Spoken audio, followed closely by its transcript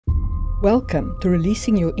Welcome to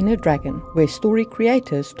Releasing Your Inner Dragon, where story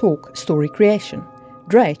creators talk story creation.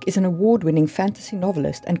 Drake is an award-winning fantasy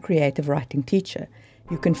novelist and creative writing teacher.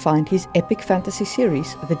 You can find his epic fantasy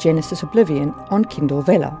series, The Genesis Oblivion, on Kindle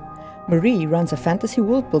Vella. Marie runs a fantasy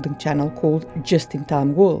world-building channel called Just in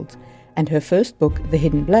Time Worlds, and her first book, The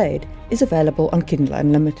Hidden Blade, is available on Kindle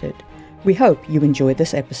Unlimited. We hope you enjoy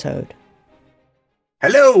this episode.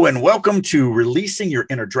 Hello, and welcome to Releasing Your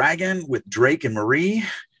Inner Dragon with Drake and Marie,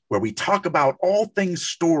 where we talk about all things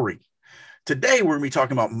story. Today, we're going to be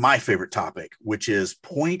talking about my favorite topic, which is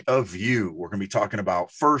point of view. We're going to be talking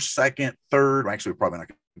about first, second, third. Actually, we're probably not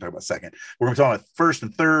going to talk about second. We're going to be talking about first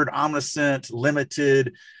and third, omniscient,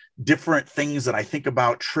 limited, different things that I think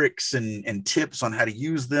about, tricks and tips on how to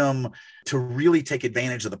use them to really take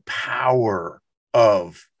advantage of the power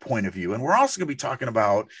of point of view. And we're also going to be talking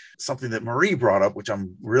about something that Marie brought up, which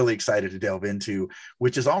I'm really excited to delve into,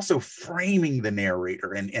 which is also framing the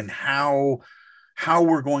narrator and how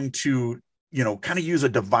we're going to, kind of use a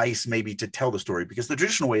device maybe to tell the story, because the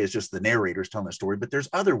traditional way is just the narrators telling the story, but there's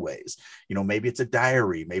other ways. Maybe it's a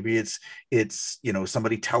diary, maybe it's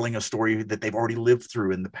somebody telling a story that they've already lived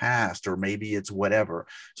through in the past, or maybe it's whatever.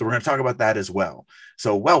 So we're going to talk about that as well.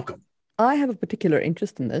 So welcome. I have a particular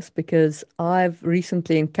interest in this because I've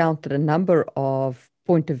recently encountered a number of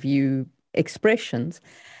point of view expressions.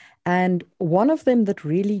 And one of them that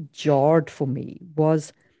really jarred for me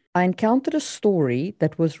was I encountered a story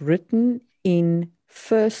that was written in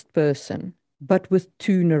first person, but with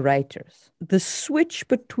two narrators. The switch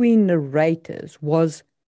between narrators was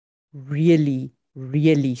really,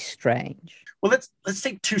 really strange. Well, let's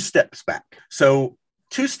take two steps back. So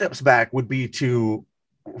 2 steps back would be to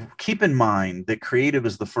keep in mind that creative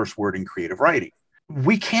is the first word in creative writing.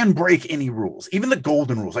 We can break any rules, even the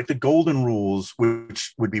golden rules, like the golden rules,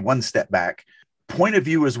 which would be 1 step back. Point of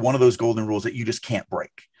view is one of those golden rules that you just can't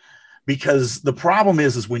break, because the problem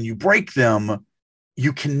is when you break them,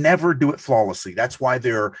 you can never do it flawlessly. That's why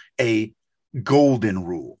they're a golden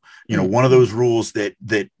rule. One of those rules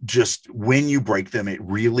that just when you break them, it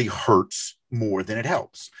really hurts more than it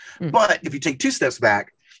helps. But if you take 2 steps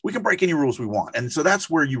back, we can break any rules we want. And so that's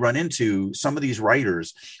where you run into some of these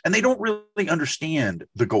writers, and they don't really understand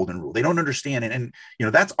the golden rule. They don't understand it. And,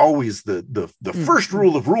 that's always the first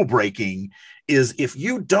rule of rule breaking is if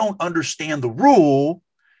you don't understand the rule,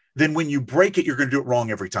 then when you break it, you're going to do it wrong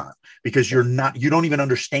every time, because you don't even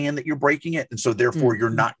understand that you're breaking it. And so therefore you're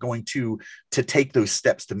not going to take those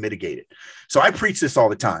steps to mitigate it. So I preach this all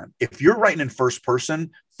the time. If you're writing in first person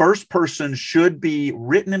should be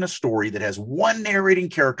written in a story that has one narrating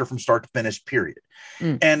character from start to finish, period.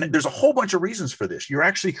 And there's a whole bunch of reasons for this. You're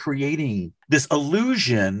actually creating this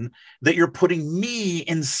illusion that you're putting me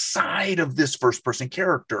inside of this first person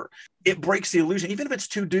character. It breaks the illusion. Even if it's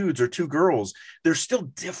 2 dudes or 2 girls, they're still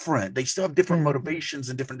different. They still have different motivations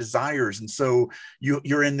and different desires. And so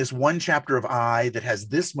you're in this one chapter of I that has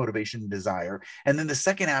this motivation and desire. And then the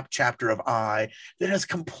second chapter of I that has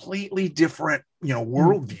completely different,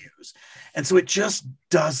 worldviews. And so it just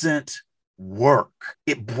doesn't work.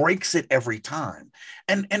 It breaks it every time.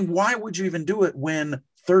 And why would you even do it when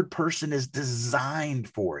third person is designed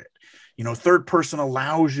for it? Third person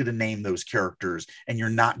allows you to name those characters, and you're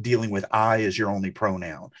not dealing with I as your only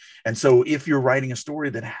pronoun. And so if you're writing a story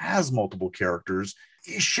that has multiple characters,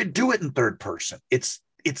 you should do it in third person. It's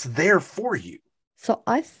there for you. So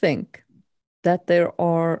I think that there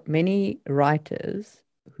are many writers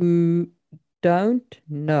who don't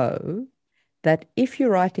know that if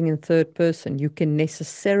you're writing in third person, you can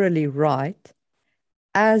necessarily write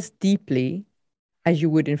as deeply as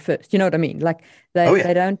you would in first. You know what I mean? Like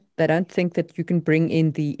they don't think that you can bring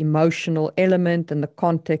in the emotional element and the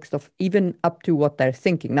context of even up to what they're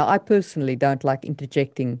thinking. Now, I personally don't like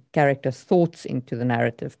interjecting characters' thoughts into the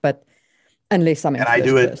narrative, but unless I'm in I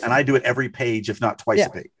do it every page, if not twice a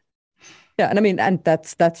page. Yeah, and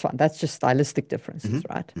that's fine. That's just stylistic differences,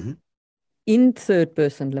 right? In third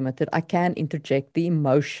person limited, I can interject the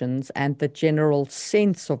emotions and the general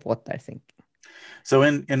sense of what they're thinking. So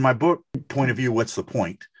in my book, Point of View, What's the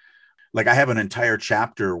Point? Like I have an entire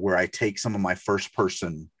chapter where I take some of my first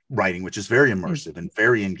person writing, which is very immersive and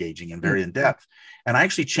very engaging and very in depth. And I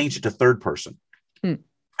actually change it to third person. And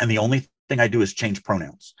the only thing I do is change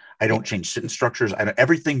pronouns. I don't change sentence structures.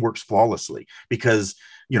 Everything works flawlessly because,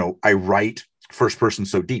 I write first person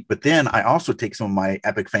so deep, but then I also take some of my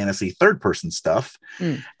epic fantasy third person stuff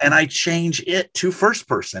and I change it to first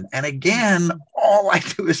person. And again, all I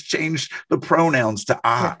do is change the pronouns to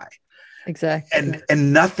I. Exactly.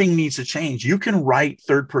 And nothing needs to change. You can write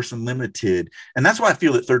third person limited, and that's why I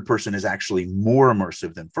feel that third person is actually more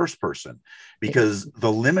immersive than first person, because Yes.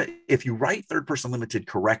 the limit, if you write third person limited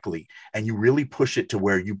correctly and you really push it to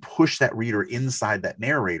where you push that reader inside that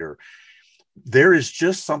narrator, there is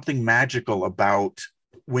just something magical about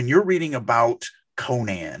when you're reading about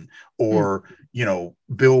Conan Mm, or, you know,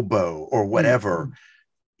 Bilbo or mm, whatever.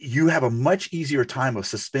 You have a much easier time of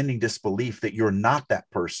suspending disbelief that you're not that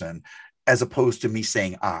person, as opposed to me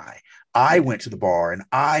saying I yeah. went to the bar and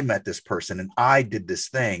I met this person and I did this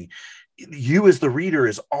thing. You as the reader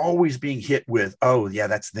is always being hit with, oh yeah,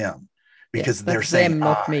 that's them, Yeah. because they're That's saying them,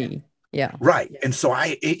 not I. me. Yeah. Right. And so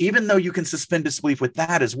even though you can suspend disbelief with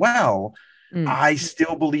that as well, Mm, I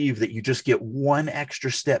still believe that you just get one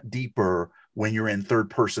extra step deeper when you're in third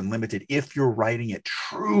person limited, if you're writing it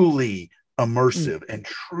truly mm, immersive and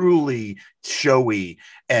truly showy,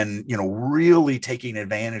 and, you know, really taking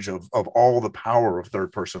advantage of all the power of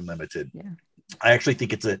third person limited. yeah. I actually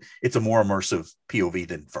think it's a more immersive POV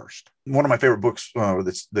than first. One of my favorite books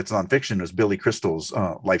that's nonfiction is Billy Crystal's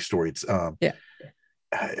life story. It's Yeah.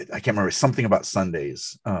 I can't remember, something about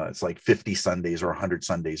Sundays. It's like 50 Sundays or 100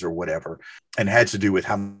 Sundays or whatever, and it had to do with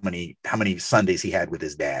how many Sundays he had with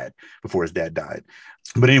his dad before his dad died.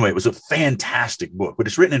 But anyway, it was a fantastic book, but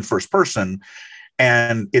it's written in first person,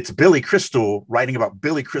 and it's Billy Crystal writing about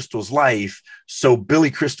Billy Crystal's life. So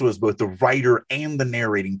Billy Crystal is both the writer and the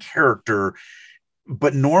narrating character.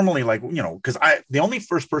 But normally, like, you know, because the only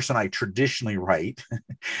first person I traditionally write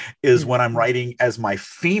is Mm. when I'm writing as my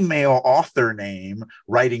female author name,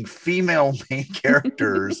 writing female main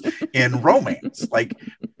characters in romance. Like,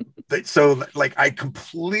 so like I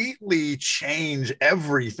completely change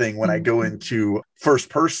everything when I Mm. go into first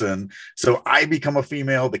person. So I become a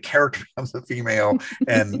female, the character becomes a female,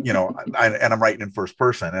 and, you know, and I'm writing in first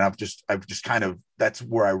person, and I've just kind of, that's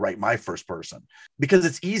where I write my first person, because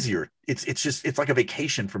it's easier. It's like a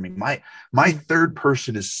vacation for me. My Mm. third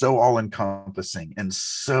person is so all encompassing and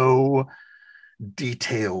so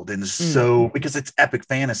detailed, and Mm. so, because it's epic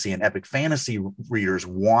fantasy, and epic fantasy readers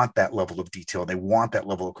want that level of detail, they want that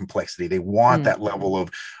level of complexity, they want Mm. that level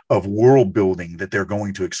of world building that they're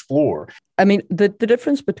going to explore. I mean, the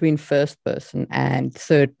difference between first person and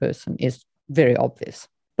third person is very obvious.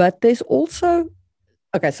 But there's also,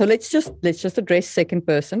 okay, so let's just address second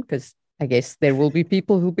person, because I guess there will be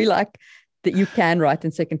people who'll be like that you can write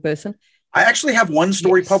in second person. I actually have one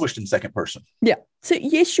story Yes. published in second person. Yeah. So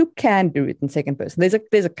yes, you can do it in second person.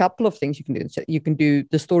 There's a couple of things you can do. So you can do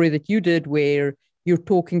the story that you did where you're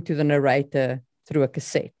talking to the narrator through a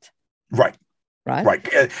cassette, Right. right?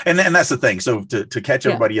 Right. And that's the thing. So to catch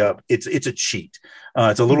Yeah. everybody up, it's a cheat.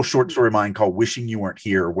 It's a little Mm. short story of mine called Wishing You Weren't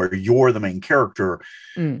Here, where you're the main character,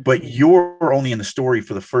 Mm. but you're only in the story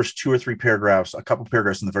for the first 2 or 3 paragraphs, a couple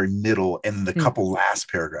paragraphs in the very middle, and the Mm. couple last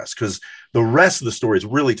paragraphs, because the rest of the story is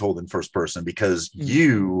really told in first person, because Mm.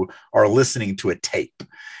 you are listening to a tape.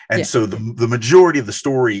 And Yeah. so the majority of the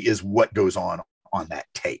story is what goes on that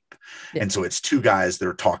tape. Yeah. And so it's two guys that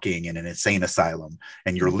are talking in an insane asylum,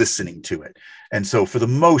 and you're Mm. listening to it. And so for the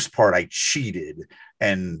most part, I cheated,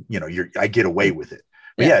 and, you know, I get away Mm. with it.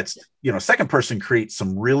 But Yeah. yeah, it's, you know, second person creates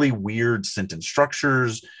some really weird sentence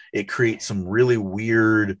structures. It creates some really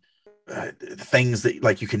weird things that,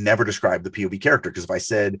 like, you can never describe the POV character. Because if I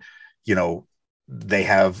said, you know, they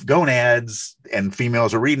have gonads and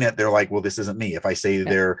females are reading it, they're like, well, this isn't me. If I say Yeah.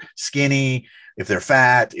 they're skinny, if they're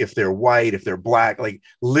fat, if they're white, if they're black, like,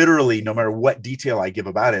 literally, no matter what detail I give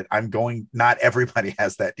about it, not everybody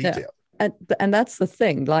has that Yeah. detail. And that's the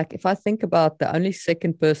thing. Like, if I think about the only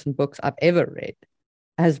second person books I've ever read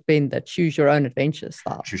has been the choose your own adventure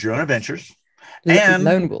style. Choose your own adventures. And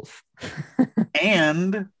Lone Wolf.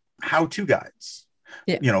 and how-to guides.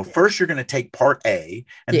 Yeah. You know, first you're going to take part A,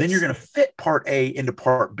 and then Yes. you're going to fit part A into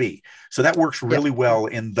part B. So that works really well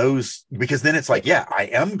in those, because then it's like, yeah, I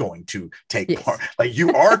am going to take Yes. part, like,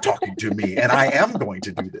 you are talking to me and I am going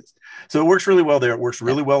to do this. So it works really well there. It works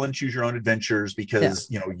really well in choose your own adventures, because,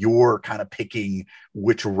 you know, you're kind of picking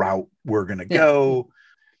which route we're going to go.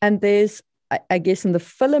 And there's, I guess, in the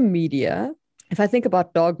film media, if I think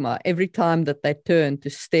about Dogma, every time that they turn to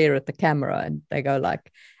stare at the camera and they go like,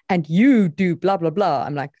 and you do blah, blah, blah,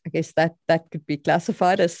 I'm like, I guess that could be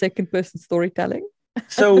classified as second person storytelling.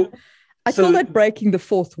 So I call that breaking the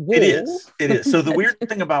fourth wall. It is. So the weird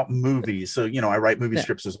thing about movies, so, you know, I write movie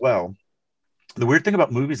scripts as well. The weird thing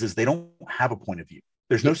about movies is they don't have a point of view.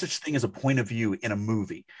 There's no such thing as a point of view in a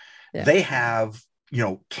movie. Yeah. They have, you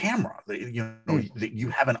know, camera, you know, you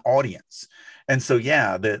have an audience. And so,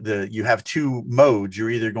 yeah, you have two modes. You're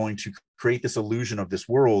either going to create this illusion of this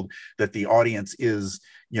world that the audience is,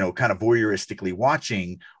 you know, kind of voyeuristically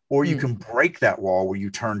watching, or you Mm. can break that wall where you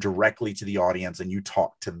turn directly to the audience and you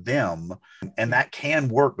talk to them. And that can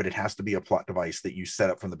work, but it has to be a plot device that you set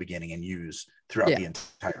up from the beginning and use throughout the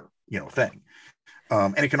entire, thing.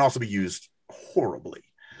 And it can also be used horribly.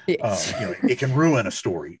 Yes. It can ruin a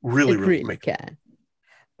story really, really quickly. Can.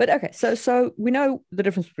 But okay, so we know the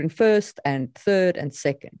difference between first and third and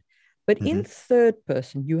second. But in third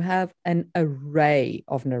person, you have an array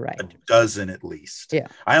of narrators. A dozen at least. Yeah.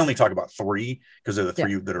 I only talk about 3 because they're the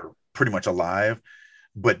 3 that are pretty much alive.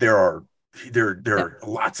 But there are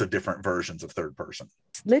lots of different versions of third person.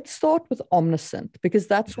 Let's start with omniscient, because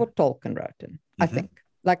that's what Tolkien wrote in, I think.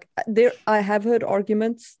 Like I have heard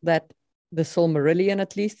arguments that the Silmarillion,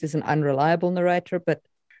 at least, is an unreliable narrator, but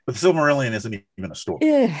the Silmarillion isn't even a story.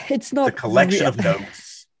 Yeah, it's not a collection of notes.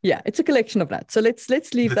 Yeah, it's a collection of notes. So let's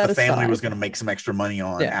leave that aside. The family was going to make some extra money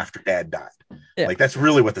on after Dad died. Yeah. Like that's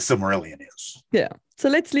really what the Silmarillion is. Yeah. So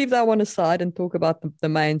let's leave that one aside and talk about the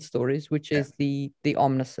main stories, which is the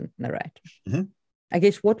omniscient narrator. I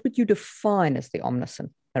guess, what would you define as the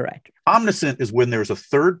omniscient narrator? Omniscient is when there's a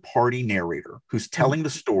third-party narrator who's telling the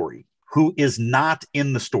story, who is not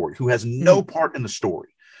in the story, who has no part in the story.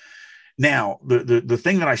 Now, the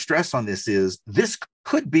thing that I stress on this is this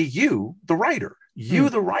could be you, the writer. You,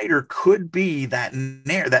 the writer, could be that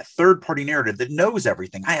third-party narrative that knows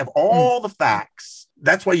everything. I have all the facts.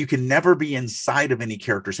 That's why you can never be inside of any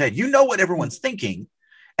character's head. You know what everyone's thinking,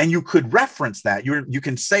 and you could reference that. You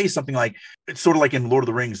can say something like, it's sort of like in Lord of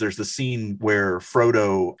the Rings, there's the scene where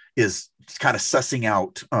Frodo is kind of sussing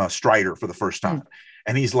out Strider for the first time.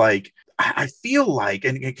 And he's like, I feel like,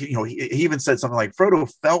 and he even said something like,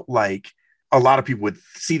 Frodo felt like a lot of people would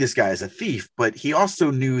see this guy as a thief, but he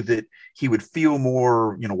also knew that he would feel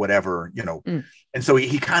more, whatever, And so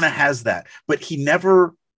he kind of has that, but he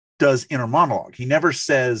never does inner monologue. He never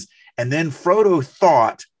says, and then Frodo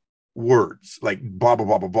thought words like blah, blah,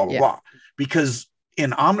 blah, blah, blah, blah, because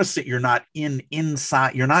in Omniscient, you're not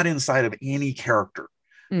inside of any character.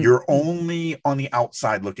 You're only on the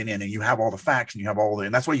outside looking in, and you have all the facts and you have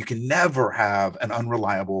and that's why you can never have an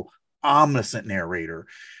unreliable omniscient narrator,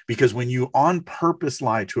 because when you on purpose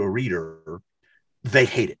lie to a reader, they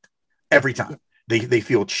hate it every time. They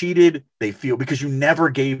feel cheated. They feel, because you never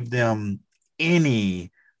gave them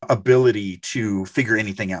any ability to figure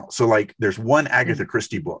anything out. So like there's one Agatha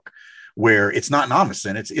Christie book where it's not an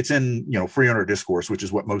omniscient. It's in, Freeholder Discourse, which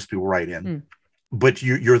is what most people write in. But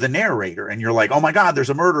you're the narrator and you're like, oh my God, there's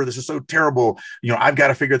a murder. This is so terrible. I've got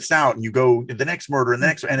to figure this out. And you go to the next murder and the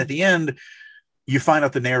next, and at the end, you find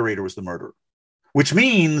out the narrator was the murderer, which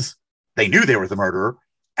means they knew they were the murderer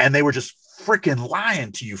and they were just freaking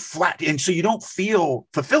lying to you flat. And so you don't feel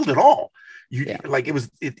fulfilled at all. Like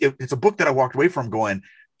it's a book that I walked away from going,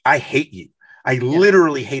 I hate you. I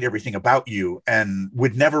literally hate everything about you and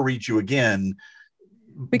would never read you again.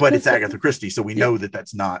 But it's Agatha Christie. So we know that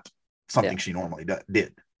that's not something she normally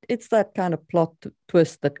did. It's that kind of plot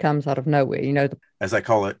twist that comes out of nowhere, as I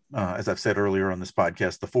call it, as I've said earlier on this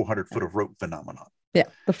podcast, the 400 foot of rope phenomenon. Yeah,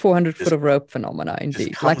 the 400 foot of rope phenomenon, indeed.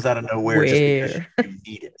 Just comes out of nowhere just because you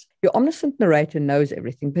need it. Your omniscient narrator knows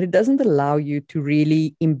everything, but it doesn't allow you to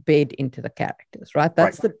really embed into the characters, right?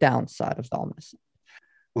 That's the downside of the omniscient.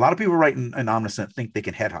 A lot of people writing an omniscient think they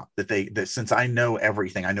can head hop, that since I know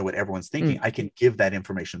everything, I know what everyone's thinking, I can give that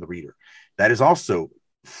information to the reader. That is also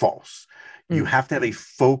false. You have to have a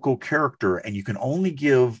focal character, and you can only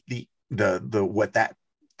give the what that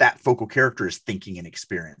focal character is thinking and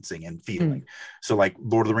experiencing and feeling. So like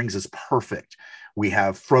Lord of the Rings is perfect. We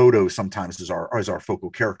have Frodo sometimes as our focal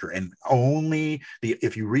character, and only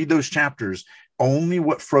if you read those chapters, only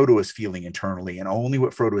what Frodo is feeling internally and only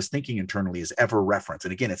what Frodo is thinking internally is ever referenced.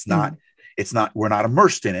 And again, it's not we're not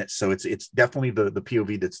immersed in it, so it's definitely the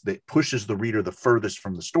POV that pushes the reader the furthest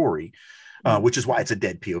from the story. Which is why it's a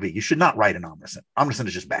dead POV. You should not write an omniscient. Omniscient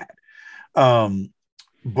is just bad.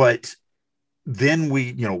 But then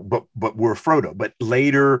but we're Frodo. But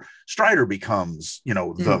later Strider becomes,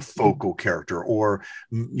 the focal character, or,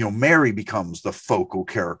 Merry becomes the focal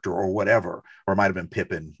character, or whatever. Or it might have been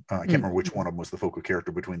Pippin. I can't remember which one of them was the focal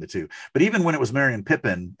character between the two. But even when it was Merry and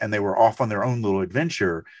Pippin and they were off on their own little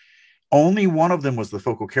adventure, only one of them was the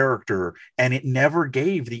focal character, and it never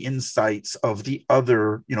gave the insights of the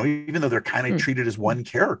other, even though they're kind of treated as one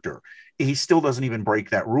character, he still doesn't even break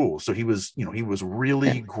that rule. So he was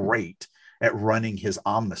really great at running his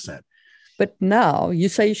omniscient. But now you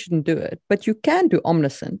say you shouldn't do it, but you can do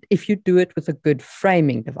omniscient if you do it with a good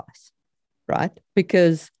framing device, right?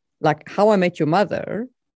 Because like How I Met Your Mother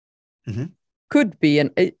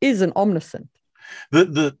is an omniscient.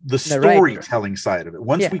 The storytelling side of it.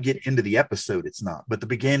 Once we get into the episode, it's not. But the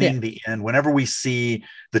beginning, the end, whenever we see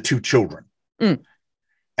the two children,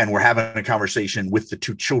 and we're having a conversation with the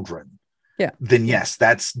two children, Yeah. then yes,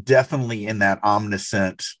 that's definitely in that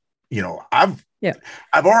omniscient, I've Yeah.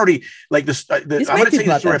 already, like this. I'm going to tell you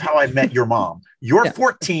the story of how I met your mom. You're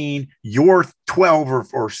 14, you're 12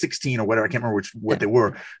 or 16 or whatever. I can't remember what they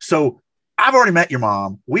were. So I've already met your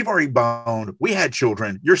mom. We've already boned. We had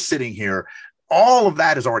children. You're sitting here. All of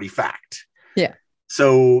that is already fact. Yeah.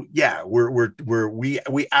 So yeah,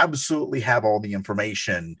 we absolutely have all the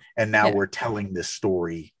information, and now we're telling this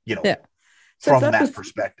story, so from that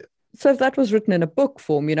perspective. So if that was written in a book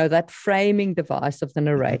form, that framing device of the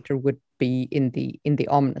narrator would be in the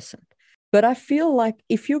omniscient. But I feel like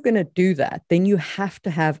if you're going to do that, then you have to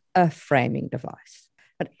have a framing device.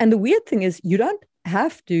 And the weird thing is, you don't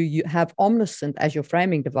have to you have omniscient as your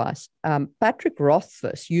framing device. Patrick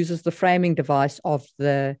Rothfuss uses the framing device of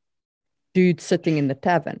the dude sitting in the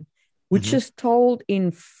tavern, which is told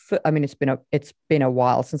in, I mean, it's been a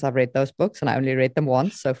while since I've read those books, and I only read them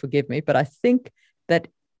once, so forgive me, but I think that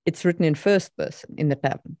it's written in first person in the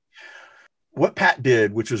tavern. What Pat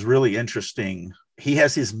did, which was really interesting, he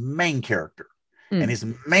has his main character, and his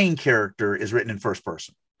main character is written in first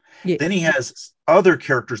person. Yes. Then he has other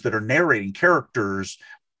characters that are narrating characters,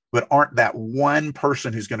 but aren't that one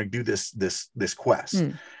person who's going to do this quest.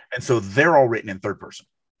 And so they're all written in third person.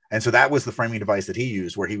 And so that was the framing device that he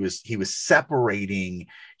used, where he was separating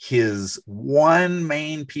his one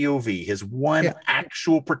main POV, his one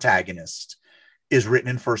actual protagonist is written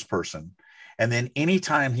in first person. And then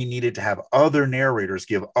anytime he needed to have other narrators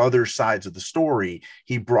give other sides of the story,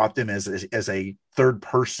 he brought them as a third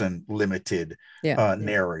person limited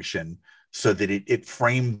narration, so that it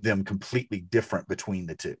framed them completely different between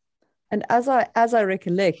the two. And as I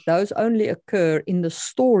recollect, those only occur in the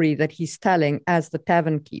story that he's telling as the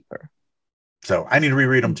tavern keeper. So I need to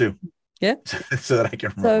reread them too. Yeah. So that I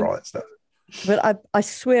can remember all that stuff. But I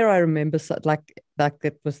swear I remember like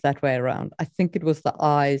it was that way around. I think it was the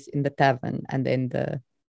eyes in the tavern and then the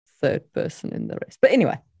third person in the rest. But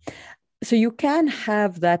anyway, so you can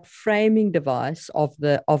have that framing device of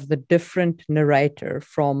the different narrator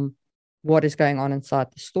from what is going on inside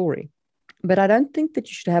the story. But I don't think that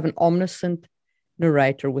you should have an omniscient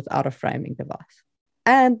narrator without a framing device.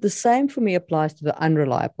 And the same for me applies to the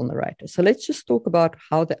unreliable narrator. So let's just talk about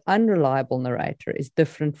how the unreliable narrator is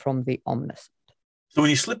different from the omniscient. So when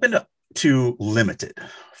you slip into limited,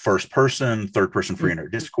 first person, third person free inner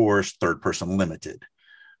discourse, third person limited,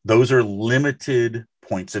 those are limited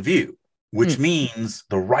points of view, which means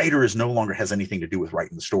the writer is no longer has anything to do with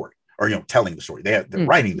writing the story or, telling the story. They're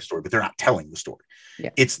writing the story, but they're not telling the story. Yeah.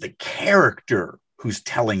 It's the character who's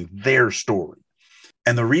telling their story.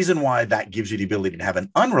 And the reason why that gives you the ability to have an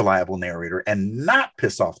unreliable narrator and not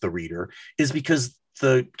piss off the reader is because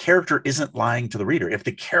the character isn't lying to the reader. If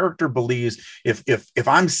the character believes, if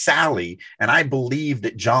I'm Sally and I believe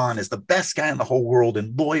that John is the best guy in the whole world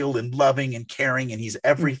and loyal and loving and caring and he's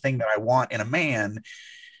everything that I want in a man,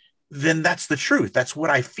 then that's the truth. That's what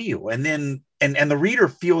I feel. And then and the reader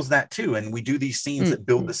feels that too. And we do these scenes that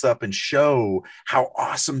build this up and show how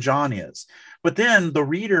awesome John is. But then the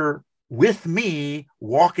reader with me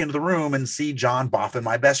walk into the room and see John boffing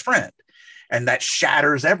my best friend. And that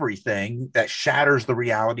shatters everything. That shatters the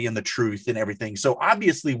reality and the truth and everything. So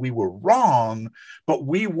obviously we were wrong, but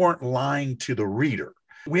we weren't lying to the reader.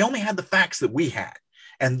 We only had the facts that we had.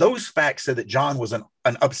 And those facts said that John was an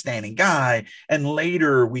upstanding guy. And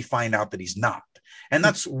later we find out that he's not. And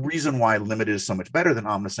that's the reason why limited is so much better than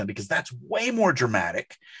omniscient, because that's way more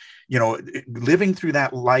dramatic. Living through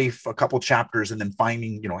that life, a couple chapters, and then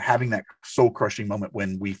finding, having that soul crushing moment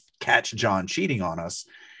when we catch John cheating on us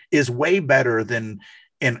is way better than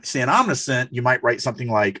in omniscient. You might write something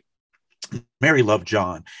like, Mary loved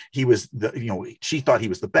John. He was she thought he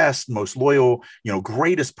was the best, most loyal,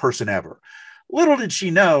 greatest person ever. Little did she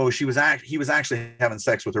know he was actually having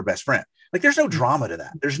sex with her best friend. Like, there's no drama to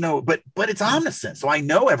that. There's no, but it's omniscient. So I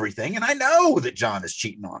know everything, and I know that John is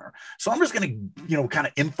cheating on her. So I'm just going to, kind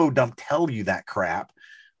of info dump, tell you that crap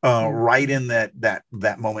right in that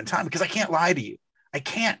moment in time, because I can't lie to you. I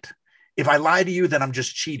can't. If I lie to you, then I'm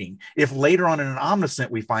just cheating. If later on in an omniscient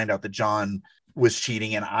we find out that John was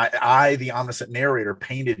cheating, and I, the omniscient narrator,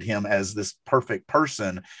 painted him as this perfect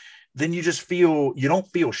person, then you don't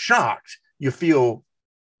feel shocked. You feel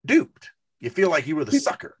duped. You feel like you were the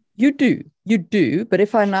sucker. You do. But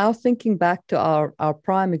if I'm now thinking back to our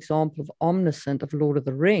prime example of omniscient of Lord of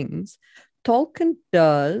the Rings, Tolkien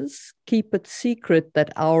does keep it secret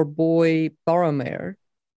that our boy Boromir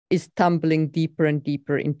is tumbling deeper and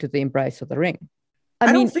deeper into the embrace of the ring.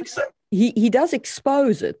 I don't think so. he does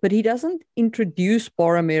expose it, but he doesn't introduce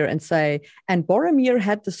Boromir and say, and Boromir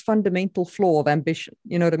had this fundamental flaw of ambition.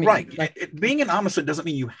 You know what I mean? Right. Like, Being an omniscient doesn't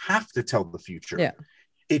mean you have to tell the future. yeah.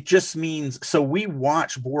 It just means, so we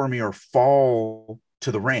watch Boromir fall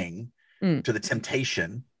to the ring, to the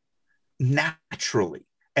temptation naturally.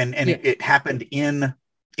 And it happened in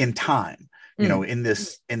time, you know, in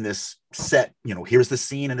this set, you know, here's the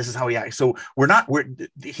scene and this is how he acts. So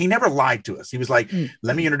he never lied to us. He was like,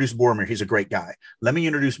 let me introduce Boromir. He's a great guy. Let me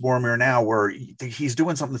introduce Boromir now, where he's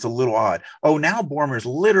doing something that's a little odd. Oh, now Boromir's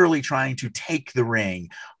literally trying to take the ring.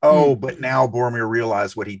 Oh, but now Boromir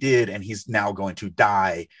realized what he did, and he's now going to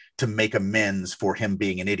die to make amends for him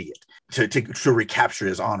being an idiot, to recapture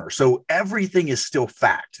his honor. So everything is still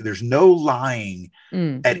fact. There's no lying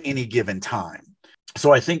at any given time.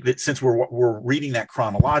 So I think that since we're reading that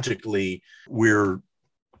chronologically, we're,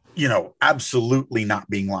 you know, absolutely not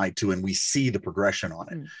being lied to, and we see the progression on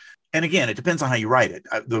it. And again, it depends on how you write it.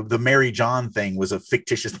 The Mary John thing was a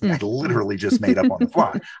fictitious thing I literally just made up on the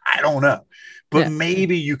fly. I don't know. But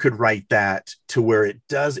maybe you could write that to where it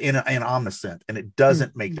does in omniscient, and it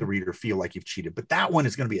doesn't make the reader feel like you've cheated. But that one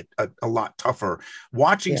is going to be a lot tougher.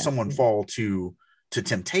 Watching someone fall to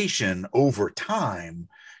temptation over time,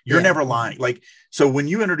 you're never lying. Like, so when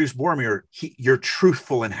you introduce Boromir, you're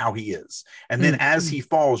truthful in how he is. And then as he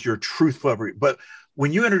falls, you're truthful. But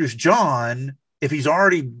when you introduce Jon, if he's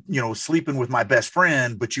already, you know, sleeping with my best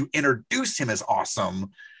friend, but you introduce him as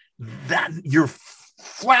awesome, that you're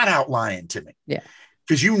flat out lying to me. Yeah.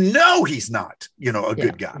 Because you know he's not, you know, a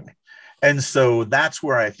good guy. And so that's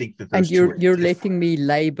where I think that you're letting me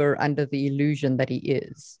labor under the illusion that he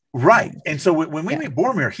is. Right. And so when we meet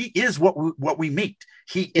Boromir, he is what we meet.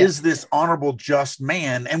 He is this honorable, just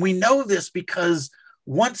man. And we know this because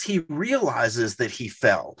once he realizes that he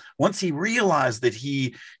fell, once he realized that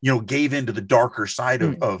he, you know, gave into the darker side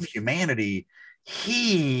of humanity,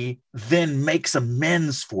 he then makes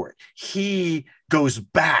amends for it. He goes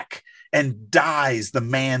back and dies the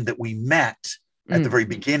man that we met at the very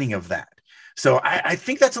beginning of that. So I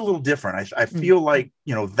think that's a little different. I feel like,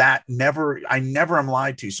 you know, I never am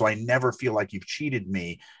lied to. So I never feel like you've cheated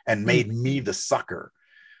me and made me the sucker.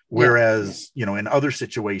 Whereas, you know, in other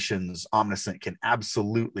situations, omniscient can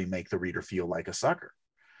absolutely make the reader feel like a sucker.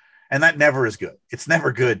 And that never is good. It's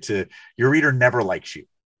never good your reader never likes you,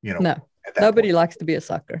 you know. No, nobody likes to be a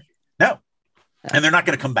sucker. No. And they're not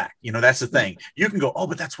going to come back. You know, that's the thing. You can go, oh,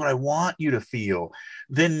 but that's what I want you to feel.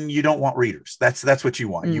 Then you don't want readers. That's what you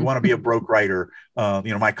want. You want to be a broke writer. You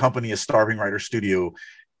know, my company is Starving Writer Studio.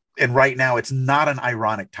 And right now it's not an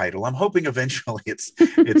ironic title. I'm hoping eventually it's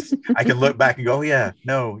I can look back and go,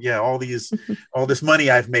 all this money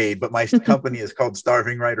I've made, but my company is called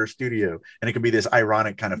Starving Writer Studio. And it can be this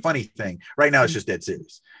ironic kind of funny thing. Right now it's just dead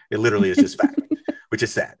serious. It literally is just fact, which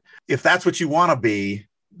is sad. If that's what you want to be,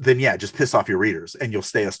 then just piss off your readers and you'll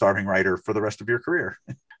stay a starving writer for the rest of your career.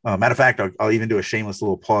 Matter of fact, I'll even do a shameless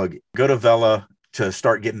little plug. Go to Vella to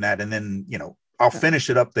start getting that. And then, you know, I'll finish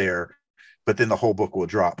it up there, but then the whole book will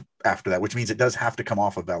drop after that, which means it does have to come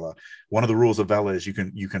off of Vella. One of the rules of Vella is you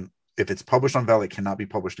can, if it's published on Vella, it cannot be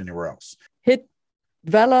published anywhere else. Hit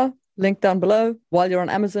Vella, link down below. While you're on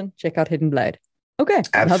Amazon, check out Hidden Blade. Okay.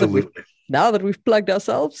 Absolutely. Now that we've plugged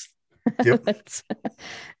ourselves,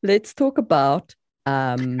 let's talk about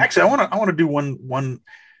actually, I want to do one.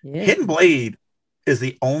 Hidden Blade is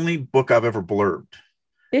the only book I've ever blurbed.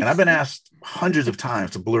 And I've been asked hundreds of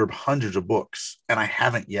times to blurb hundreds of books, and I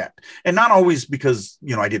haven't yet. And not always because,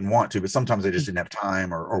 you know, I didn't want to, but sometimes I just didn't have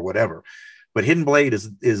time or whatever. But Hidden Blade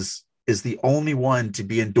is the only one to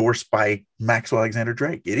be endorsed by Maxwell Alexander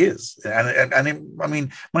Drake. It is. And I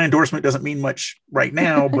mean, my endorsement doesn't mean much right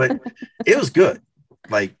now, but it was good.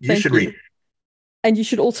 Like, you should read it. And you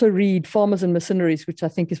should also read Farmers and Mercenaries, which I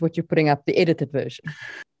think is what you're putting up, the edited version.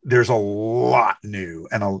 There's a lot new,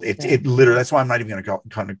 and it literally, that's why I'm not even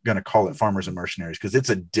going to call it Farmers and Mercenaries, because it's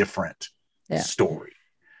a different story.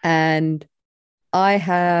 And I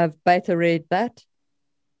have beta read that,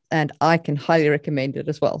 and I can highly recommend it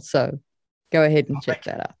as well. So go ahead and check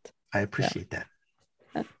that out. I appreciate that.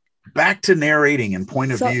 Back to narrating and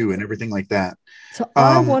point of view and everything like that. So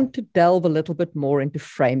I want to delve a little bit more into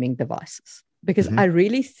framing devices, because I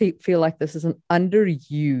really feel like this is an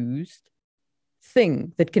underused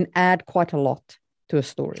thing that can add quite a lot to a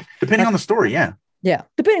story. Depending on the story, yeah. Yeah,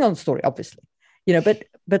 depending on the story, obviously. You know,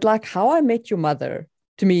 but like How I Met Your Mother,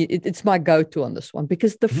 to me, it's my go-to on this one,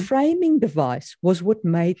 because the framing device was what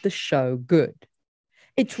made the show good.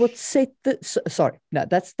 It's what set the... Sorry, no,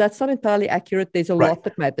 that's not entirely accurate. There's a lot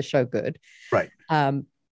that made the show good. Right.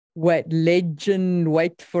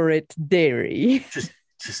 Wait for it, dairy.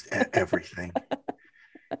 Just everything.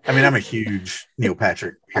 I mean, I'm a huge Neil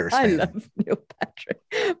Patrick Harris I fan. love Neil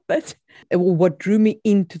Patrick. But what drew me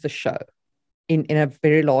into the show in a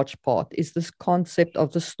very large part is this concept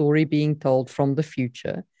of the story being told from the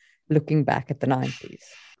future, looking back at the 90s,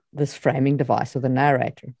 this framing device of the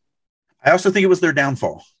narrator. I also think it was their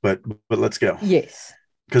downfall, but let's go. Yes.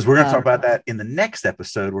 Because we're going to talk about that in the next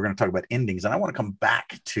episode. We're going to talk about endings, and I want to come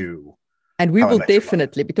back to. And we will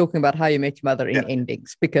definitely be talking about How You Met Your Mother in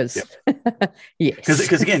endings, because yes.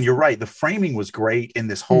 Because again, you're right. The framing was great in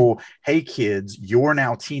this whole, hey kids, you're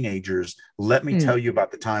now teenagers. Let me tell you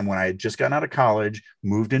about the time when I had just gotten out of college,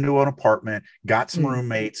 moved into an apartment, got some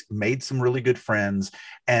roommates, made some really good friends,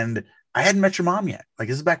 and I hadn't met your mom yet. Like,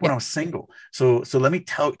 this is back when I was single. So let me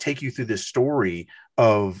take you through this story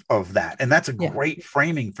of that. And that's a great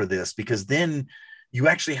framing for this, because then you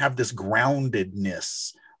actually have this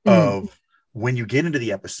groundedness of when you get into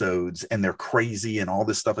the episodes and they're crazy and all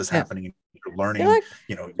this stuff is happening and you're learning, but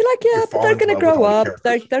they're going to grow up.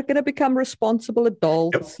 They're going to become responsible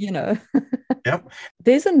adults,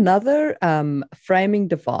 There's another framing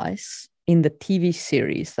device in the TV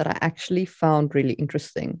series that I actually found really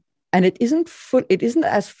interesting. And it isn't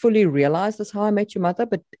as fully realized as How I Met Your Mother,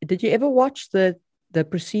 but did you ever watch the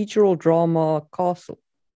procedural drama Castle?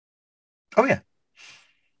 Oh, yeah.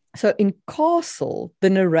 So in Castle, the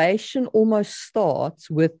narration almost starts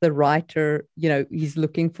with the writer, he's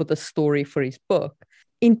looking for the story for his book.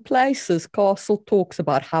 In places, Castle talks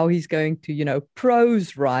about how he's going to,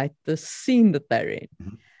 prose write the scene that they're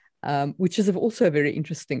in, which is also a very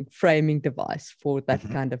interesting framing device for that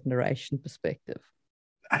kind of narration perspective.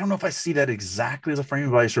 I don't know if I see that exactly as a framing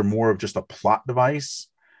device or more of just a plot device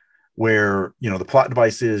where, the plot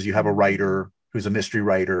device is you have a writer who's a mystery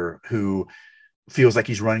writer who feels like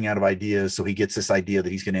he's running out of ideas. So he gets this idea that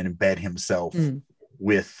he's going to embed himself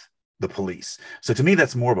with the police. So to me,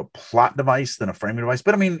 that's more of a plot device than a framing device.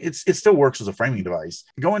 But I mean, it still works as a framing device.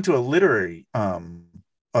 Go into a literary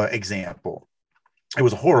example. It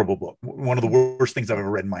was a horrible book. One of the worst things I've ever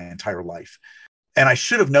read in my entire life. And I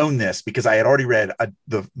should have known this because I had already read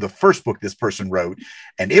the first book this person wrote,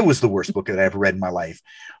 and it was the worst book that I ever read in my life.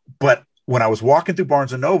 But when I was walking through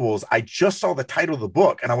Barnes and Nobles, I just saw the title of the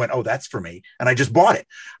book and I went, oh, that's for me. And I just bought it.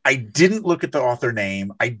 I didn't look at the author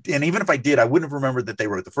name. And even if I did, I wouldn't have remembered that they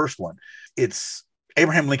wrote the first one. It's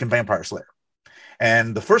Abraham Lincoln Vampire Slayer.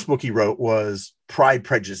 And the first book he wrote was Pride,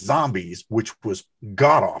 Prejudice, Zombies, which was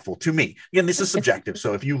god-awful to me. Again, this is subjective.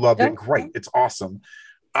 So if you loved it, great. It's awesome.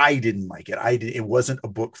 I didn't like it. It wasn't a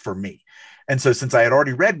book for me. And so since I had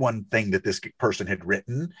already read one thing that this person had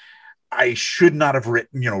written, I should not have read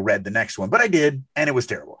the next one, but I did. And it was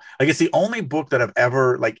terrible. Like, it's the only book that I've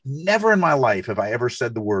ever, never in my life have I ever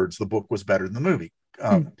said the words, the book was better than the movie.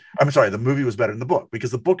 I'm sorry, the movie was better than the book,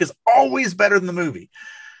 because the book is always better than the movie.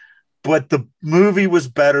 But the movie was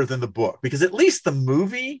better than the book, because at least the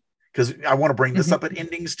movie, because I want to bring this up at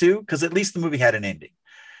endings too, because at least the movie had an ending.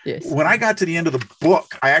 Yes. When I got to the end of the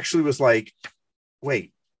book, I actually was like,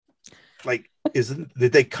 wait,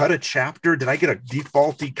 did they cut a chapter? Did I get a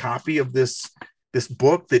defaulty copy of this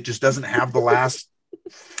book that just doesn't have the last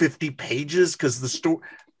 50 pages? Because the story,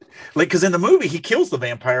 because in the movie, he kills the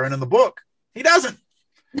vampire, and in the book, he doesn't.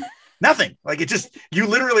 Nothing. You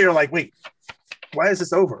literally are like, wait, why is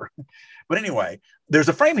this over? But anyway, there's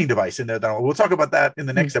a framing device in there. We'll talk about that in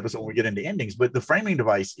the next episode when we get into endings. But the framing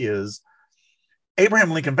device is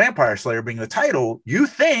Abraham Lincoln Vampire Slayer being the title. You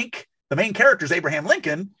think the main character is Abraham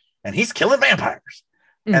Lincoln and he's killing vampires.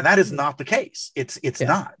 And that is not the case. It's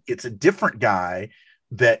not. It's a different guy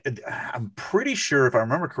that I'm pretty sure, if I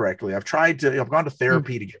remember correctly, I've gone to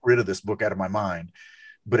therapy to get rid of this book out of my mind.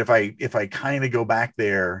 But if I kind of go back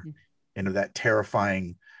there into that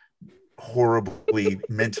terrifying, horribly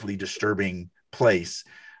mentally disturbing place,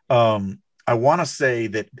 I want to say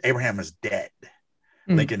that Abraham is dead.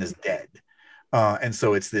 Lincoln is dead. And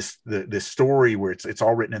so it's this story where it's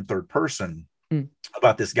all written in third person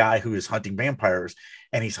about this guy who is hunting vampires,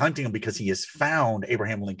 and he's hunting them because he has found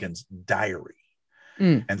Abraham Lincoln's diary.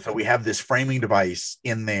 And so we have this framing device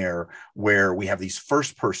in there where we have these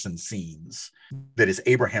first person scenes that is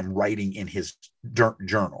Abraham writing in his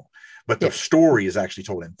journal, but the story is actually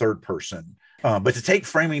told in third person. But to take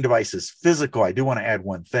framing devices physical, I do want to add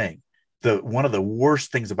one thing. One of the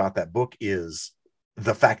worst things about that book is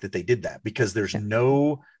the fact that they did that, because there's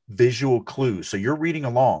no visual clues. So you're reading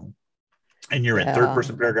along and you're in third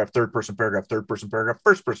person paragraph, third person paragraph, third person paragraph,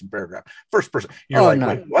 first person paragraph, first person. You're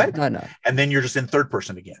wait, what? No. And then you're just in third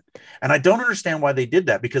person again. And I don't understand why they did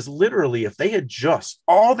that, because literally if they had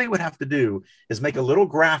all they would have to do is make a little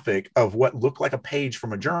graphic of what looked like a page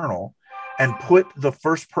from a journal and put the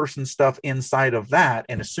first person stuff inside of that.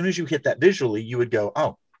 And as soon as you hit that visually, you would go,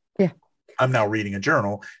 oh, yeah, I'm now reading a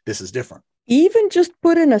journal. This is different. Even just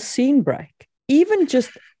put in a scene break, even just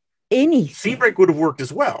anything. Scene break would have worked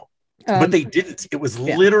as well, but they didn't. It was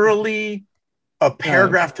literally a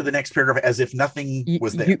paragraph to the next paragraph as if nothing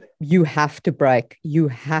was there. You have to break. You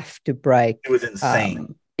have to break. It was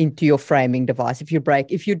insane. Into your framing device. If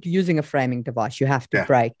you're using a framing device, you have to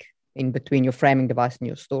break in between your framing device and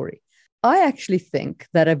your story. I actually think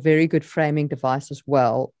that a very good framing device as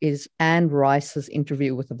well is Anne Rice's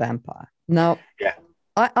Interview with a Vampire. Now,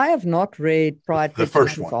 I have not read Pride,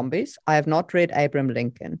 Prejudice, and Zombies. I have not read Abraham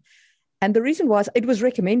Lincoln. And the reason was it was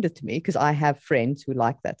recommended to me because I have friends who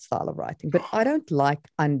like that style of writing, but I don't like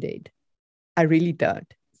undead. I really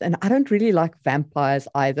don't. And I don't really like vampires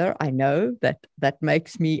either. I know that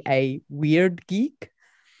makes me a weird geek,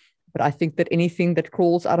 but I think that anything that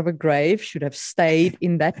crawls out of a grave should have stayed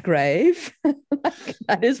in that grave.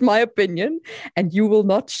 That is my opinion, and you will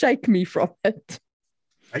not shake me from it.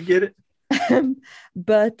 I get it.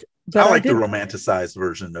 But I like the romanticized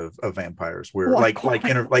version of vampires, where like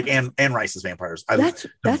Anne Rice's vampires. That's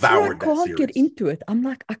why I can't get into it. I'm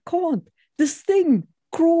like, I can't. This thing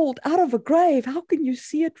crawled out of a grave. How can you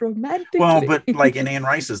see it romantically? Well, but like in Anne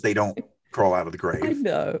Rice's, they don't crawl out of the grave.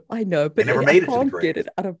 I know, but I can't get it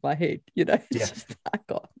out of my head. Just, I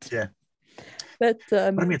can't. Yeah. But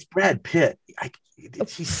I mean, it's Brad Pitt.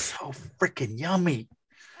 He's so freaking yummy.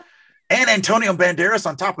 And Antonio Banderas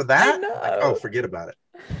on top of that. Oh, forget about it.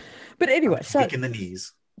 But anyway, so in the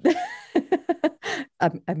knees.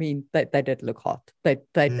 I mean, they did look hot.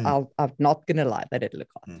 I'm not gonna lie, they did look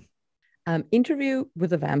hot. Interview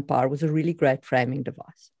with a Vampire was a really great framing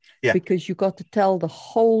device. Yeah. Because you got to tell the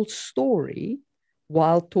whole story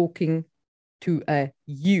while talking to a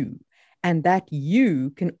you. And that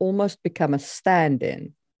you can almost become a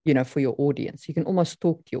stand-in, for your audience. You can almost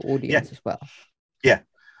talk to your audience as well. Yeah.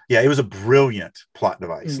 Yeah, it was a brilliant plot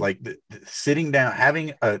device. Like sitting down,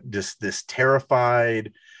 having this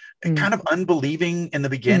terrified, kind of unbelieving in the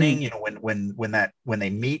beginning. When they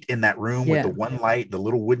meet in that room with the one light, the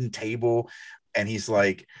little wooden table, and he's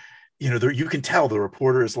like, you can tell the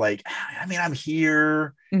reporter is like, I mean, I'm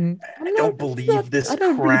here. I don't believe this crap. I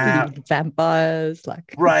don't really believe vampires,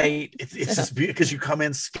 right. It's just because you come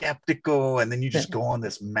in skeptical and then you just go on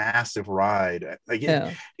this massive ride.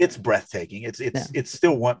 It's breathtaking. It's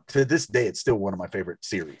still to this day, it's still one of my favorite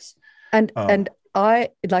series. And I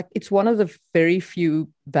it's one of the very few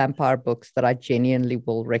vampire books that I genuinely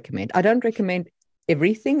will recommend. I don't recommend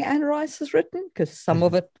everything Anne Rice has written because some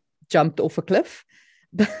of it jumped off a cliff.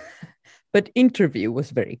 But Interview was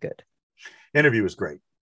very good. Interview was great.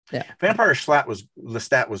 Yeah. Vampire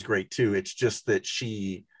Lestat was great too. It's just that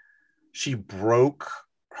she broke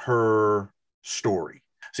her story.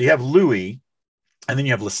 So you have Louis, and then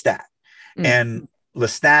you have Lestat. And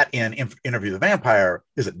Lestat in Interview with the Vampire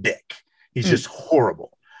is a dick. He's just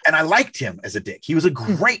horrible. And I liked him as a dick. He was a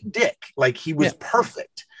great dick. Like he was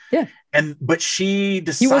perfect. Yeah. But she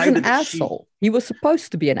decided he was an asshole. He was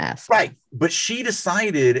supposed to be an asshole. Right. But she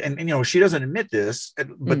decided, and she doesn't admit this,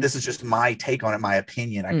 but this is just my take on it, my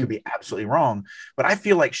opinion. I could be absolutely wrong. But I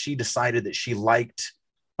feel like she decided that she liked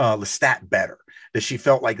Lestat better, that she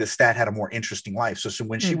felt like Lestat had a more interesting life. So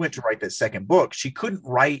when she went to write that second book, she couldn't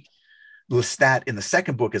write Lestat in the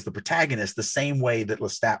second book as the protagonist the same way that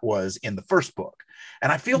Lestat was in the first book.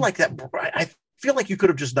 And I feel like that. I feel like you could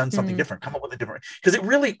have just done something different, come up with a different, because it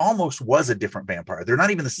really almost was a different vampire. They're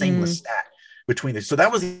not even the same Lestat between this. So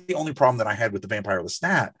that was the only problem that I had with the vampire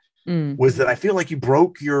Lestat was that I feel like you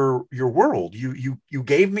broke your world. You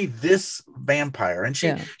gave me this vampire, and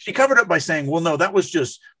she covered it by saying, well, no, that was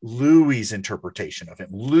just Louis's interpretation of him.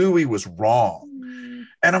 Louis was wrong.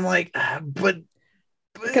 And I'm like, but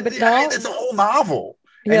it's a whole novel,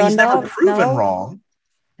 and he's never proven wrong.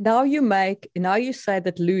 Now you say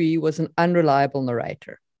that Louis was an unreliable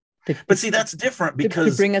narrator. But see, that's different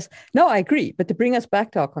because I agree. But to bring us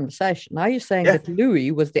back to our conversation, now you're saying that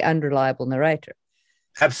Louis was the unreliable narrator.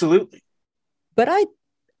 Absolutely. But I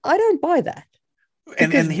don't buy that.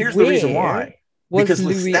 And here's the reason why. Because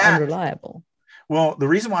Louis unreliable? Well, the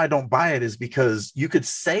reason why I don't buy it is because you could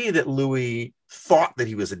say that Louis thought that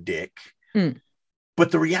he was a dick, but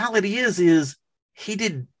the reality is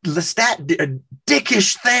Lestat did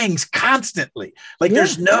dickish things constantly. Like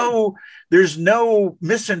there's no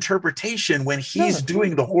misinterpretation when he's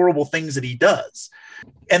doing the horrible things that he does.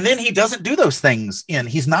 And then he doesn't do those things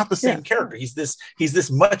he's not the same character. He's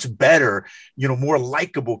this much better, more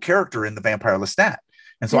likable character in the Vampire Lestat.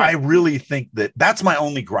 And so I really think that's my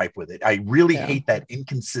only gripe with it. I really hate that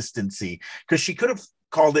inconsistency, because she could have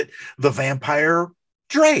called it the Vampire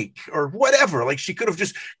Drake or whatever. Like she could have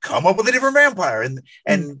just come up with a different vampire,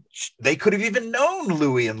 and they could have even known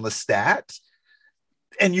Louis and Lestat,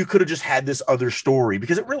 and you could have just had this other story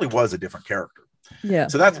because it really was a different character. Yeah.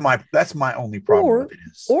 So that's my only problem with it.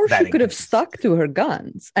 Or she could have stuck to her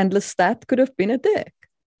guns, and Lestat could have been a dick.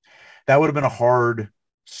 That would have been a hard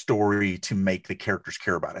story to make the characters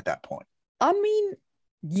care about at that point. I mean,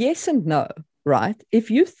 yes and no, right?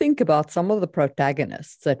 If you think about some of the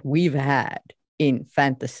protagonists that we've had in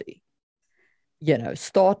fantasy, you know,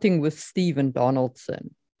 starting with Stephen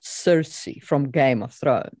Donaldson, Cersei from Game of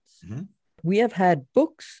Thrones, we have had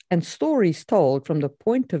books and stories told from the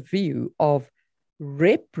point of view of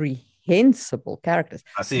reprehensible characters.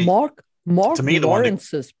 I see. Mark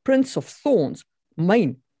Lawrence's Prince of Thorns. I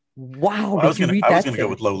mean, wow! I was going to go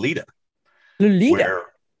with Lolita. Where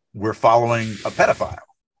we're following a pedophile.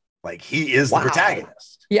 Like he is the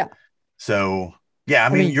protagonist. Yeah. So yeah, I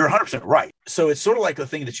mean, you're 100% right. So it's sort of like the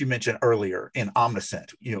thing that you mentioned earlier in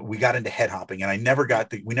Omniscient. You know, we got into head hopping, and we never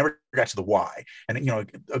got to the why. And you know,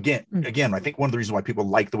 again, I think one of the reasons why people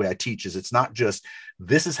like the way I teach is it's not just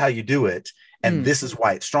this is how you do it, and this is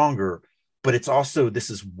why it's stronger, but it's also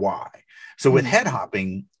this is why. So with head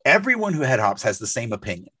hopping, everyone who head hops has the same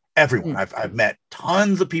opinion. Everyone. I've met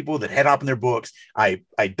tons of people that head hop in their books. I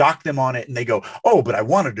dock them on it, and they go, "Oh, but I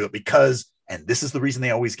want to do it because," and this is the reason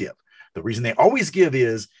they always give. The reason they always give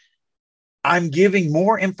is I'm giving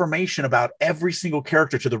more information about every single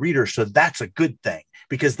character to the reader. So that's a good thing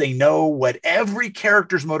because they know what every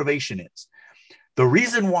character's motivation is. The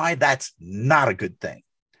reason why that's not a good thing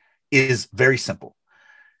is very simple.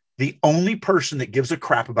 The only person that gives a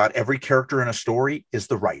crap about every character in a story is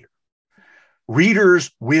the writer.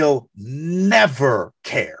 Readers will never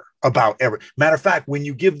care about every. Matter of fact, when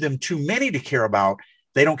you give them too many to care about,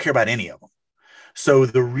 they don't care about any of them. So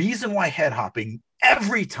the reason why head hopping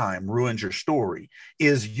every time ruins your story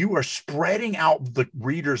is you are spreading out the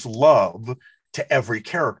reader's love to every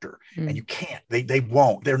character, and you can't. They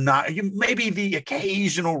won't. They're not. You maybe the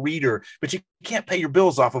occasional reader, but you can't pay your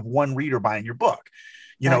bills off of one reader buying your book.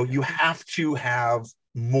 You know, you have to have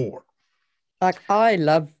more. Like I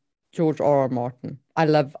love George R.R. Martin. I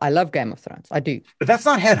love Game of Thrones. I do. But that's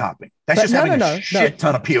not head hopping. That's just having a shit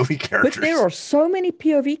ton of POV characters. But there are so many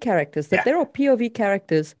POV characters that there are POV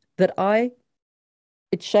characters that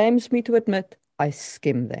it shames me to admit, I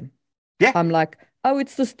skim them. Yeah. I'm like, oh,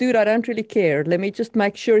 it's this dude. I don't really care. Let me just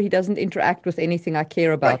make sure he doesn't interact with anything I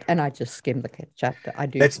care about. Right. And I just skim the chapter. I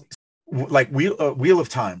do. That's like Wheel of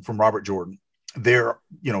Time from Robert Jordan. There,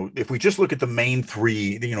 you know, if we just look at the main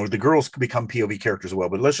three, you know, the girls could become POV characters as well,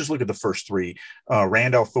 but let's just look at the first three,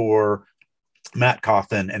 Rand al'Thor, Matt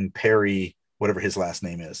Cawthon, and Perry, whatever his last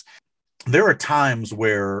name is. There are times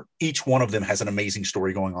where each one of them has an amazing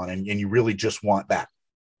story going on, and you really just want that.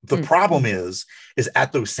 The problem is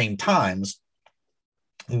at those same times,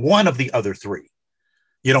 one of the other three,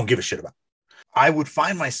 you don't give a shit about. I would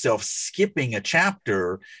find myself skipping a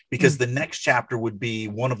chapter because the next chapter would be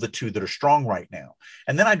one of the two that are strong right now.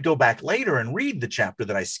 And then I'd go back later and read the chapter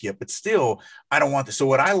that I skipped, but still I don't want this. So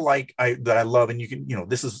what I like, that I love, and you can, you know,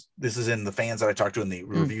 this is in the fans that I talk to in the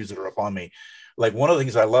reviews that are up on me. Like one of the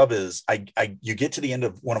things I love is you get to the end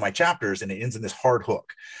of one of my chapters and it ends in this hard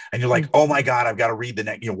hook and you're like, oh my God, I've got to read the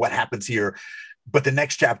next, you know, what happens here. But the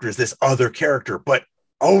next chapter is this other character, but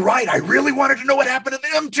oh, right. I really wanted to know what happened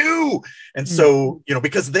to them too. And so, you know,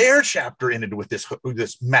 because their chapter ended with this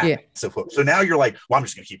massive hook. So now you're like, well, I'm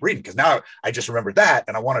just going to keep reading because now I just remembered that.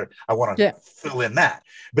 And I want to fill in that.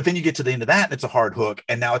 But then you get to the end of that and it's a hard hook.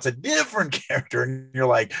 And now it's a different character. And you're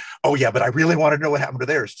like, oh yeah, but I really want to know what happened to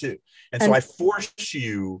theirs too. And so I force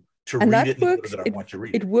you to read it in the order that I want to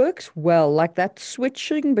read it. It works well. Like that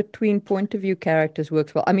switching between point of view characters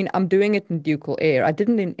works well. I mean, I'm doing it in Ducal Air. I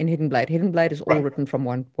didn't in Hidden Blade. Hidden Blade is all written from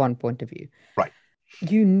one point of view. Right.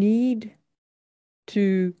 You need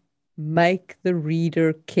to make the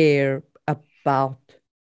reader care about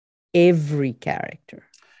every character.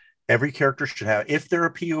 Every character should have, if they're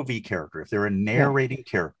a POV character, if they're a narrating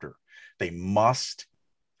character, they must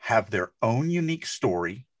have their own unique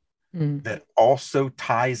story that also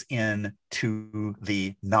ties in to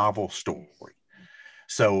the novel story.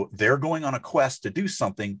 So they're going on a quest to do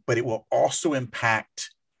something, but it will also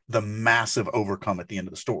impact the massive overcome at the end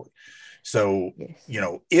of the story. So, you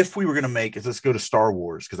know, if we were going to make, let's go to Star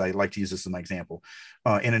Wars, because I like to use this as my example.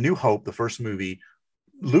 In A New Hope, the first movie,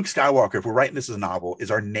 Luke Skywalker, if we're writing this as a novel,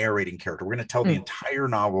 is our narrating character. We're going to tell the entire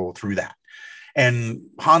novel through that. And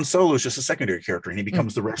Han Solo is just a secondary character, and he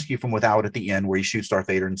becomes the rescue from without at the end, where he shoots Darth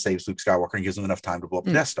Vader and saves Luke Skywalker and gives him enough time to blow up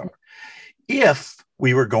the Death Star. If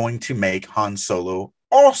we were going to make Han Solo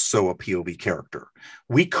also a POV character.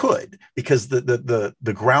 We could, because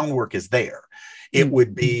the groundwork is there. It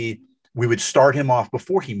would be, we would start him off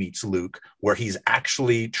before he meets Luke, where he's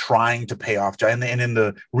actually trying to pay off. And in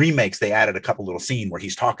the remakes, they added a couple little scene where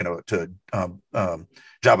he's talking to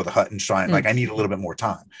Jabba the Hutt and trying, like, I need a little bit more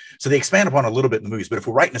time. So they expand upon a little bit in the movies. But if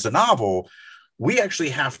we're writing as a novel, we actually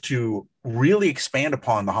have to really expand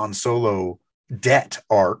upon the Han Solo debt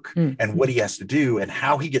arc and what he has to do and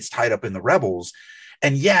how he gets tied up in the Rebels.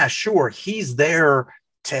 And yeah, sure, he's there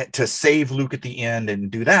to save Luke at the end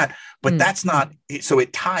and do that, but that's not, so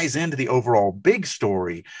it ties into the overall big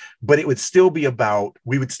story, but it would still be about,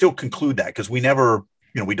 we would still conclude that, because we never,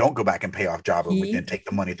 we don't go back and pay off Jabba and take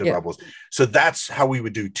the money at the Rebels. So that's how we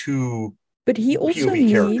would do two. But he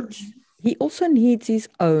also needs his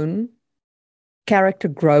own character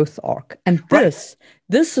growth arc. And this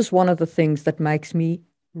is one of the things that makes me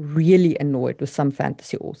really annoyed with some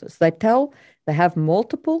fantasy authors. They have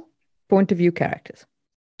multiple point of view characters.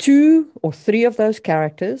 2 or 3 of those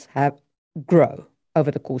characters grow over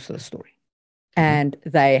the course of the story. And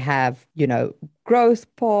they have,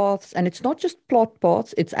 growth paths, and it's not just plot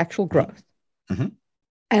paths, it's actual growth. And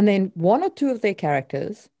then 1 or 2 of their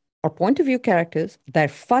characters are point of view characters. They're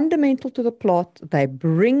fundamental to the plot. They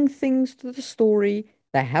bring things to the story.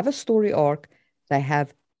 They have a story arc. They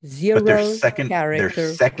have zero character. They're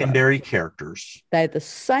secondary characters. They're the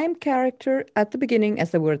same character at the beginning as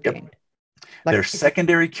they were at the end. They're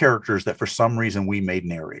secondary characters that for some reason we made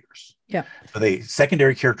narrators. Yeah. So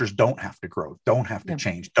secondary characters don't have to grow, don't have to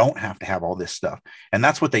change, don't have to have all this stuff. And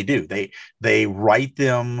that's what they do. They write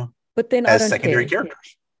them as secondary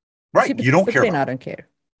characters. Right. See, you don't care. I don't care.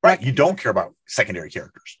 Right. You don't care about secondary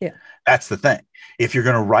characters. Yeah. That's the thing. If you're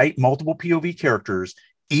going to write multiple POV characters,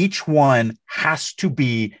 each one has to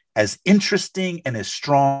be as interesting and as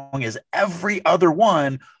strong as every other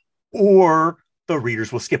one, or the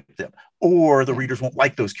readers will skip them, or the readers won't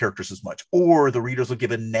like those characters as much, or the readers will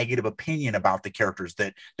give a negative opinion about the characters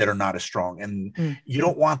that are not as strong. And you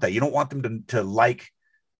don't want that. You don't want them to like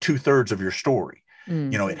 2/3 of your story.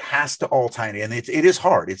 It has to all tie in. And it is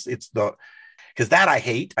hard. Because that I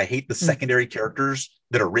hate the secondary characters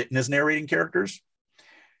that are written as narrating characters.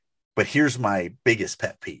 But here's my biggest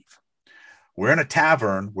pet peeve. We're in a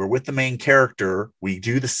tavern, we're with the main character, we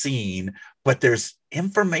do the scene, but there's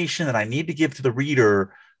information that I need to give to the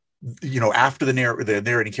reader, after the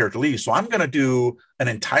narrating character leaves. So I'm going to do an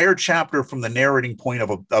entire chapter from the narrating point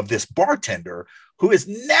of this bartender who is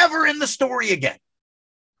never in the story again.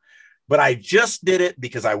 But I just did it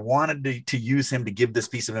because I wanted to use him to give this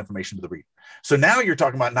piece of information to the reader. So now you're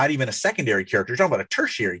talking about not even a secondary character, you're talking about a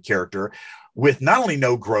tertiary character with not only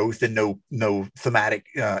no growth and no thematic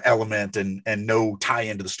element and no tie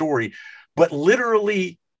into the story, but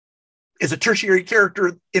literally is a tertiary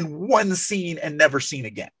character in one scene and never seen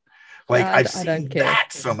again. Like I've seen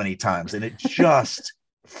that so many times, and it just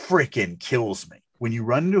freaking kills me. When you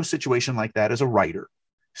run into a situation like that as a writer,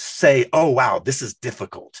 say, oh, wow, this is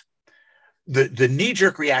difficult. The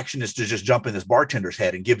knee-jerk reaction is to just jump in this bartender's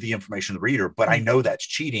head and give the information to the reader, but I know that's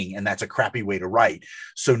cheating and that's a crappy way to write.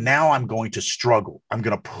 So now I'm going to struggle. I'm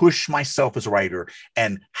going to push myself as a writer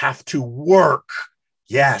and have to work.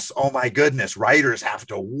 Yes, oh my goodness, writers have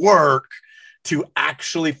to work to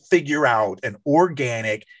actually figure out an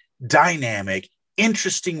organic, dynamic,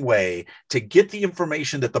 interesting way to get the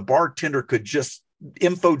information that the bartender could just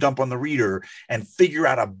info dump on the reader and figure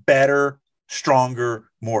out a better, stronger,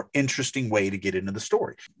 more interesting way to get into the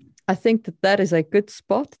story. I think that is a good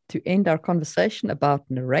spot to end our conversation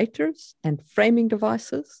about narrators and framing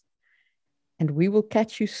devices. And we will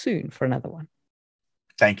catch you soon for another one.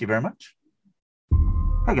 Thank you very much.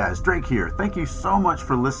 Hey guys, Drake here. Thank you so much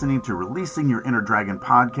for listening to Releasing Your Inner Dragon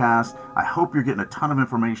podcast. I hope you're getting a ton of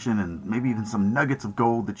information and maybe even some nuggets of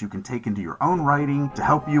gold that you can take into your own writing to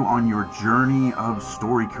help you on your journey of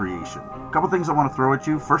story creation. A couple things I want to throw at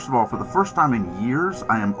you. First of all, for the first time in years,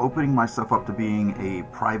 I am opening myself up to being a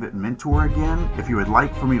private mentor again. If you would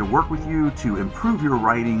like for me to work with you to improve your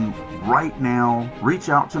writing right now, reach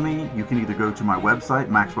out to me. You can either go to my website,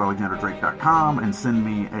 maxwellalexanderdrake.com, and send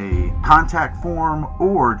me a contact form,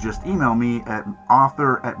 or just email me at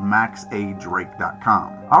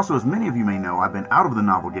author@maxadrake.com. Also, as many of you may know, I've been out of the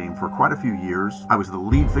novel game for quite a few years. I was the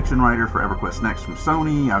lead fiction writer for EverQuest Next from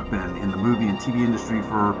Sony. I've been in the movie and TV industry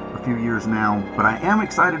for a few years now, but I am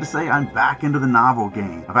excited to say I'm back into the novel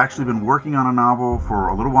game. I've actually been working on a novel for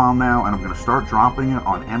a little while now, and I'm going to start dropping it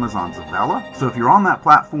on Amazon's Zavella. So if you're on that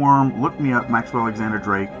platform, look me up, Maxwell Alexander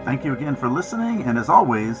Drake. Thank you again for listening, and as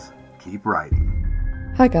always, keep writing.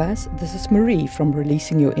 Hi guys, this is Marie from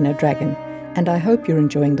Releasing Your Inner Dragon. And I hope you're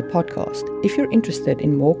enjoying the podcast. If you're interested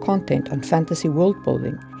in more content on fantasy world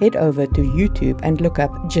building, head over to YouTube and look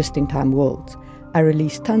up Just in Time Worlds. I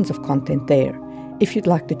release tons of content there. If you'd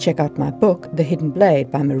like to check out my book, The Hidden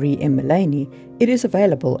Blade by Marie M. Mullaney, it is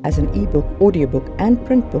available as an ebook, audiobook, and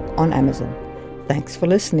print book on Amazon. Thanks for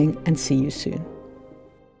listening and see you soon.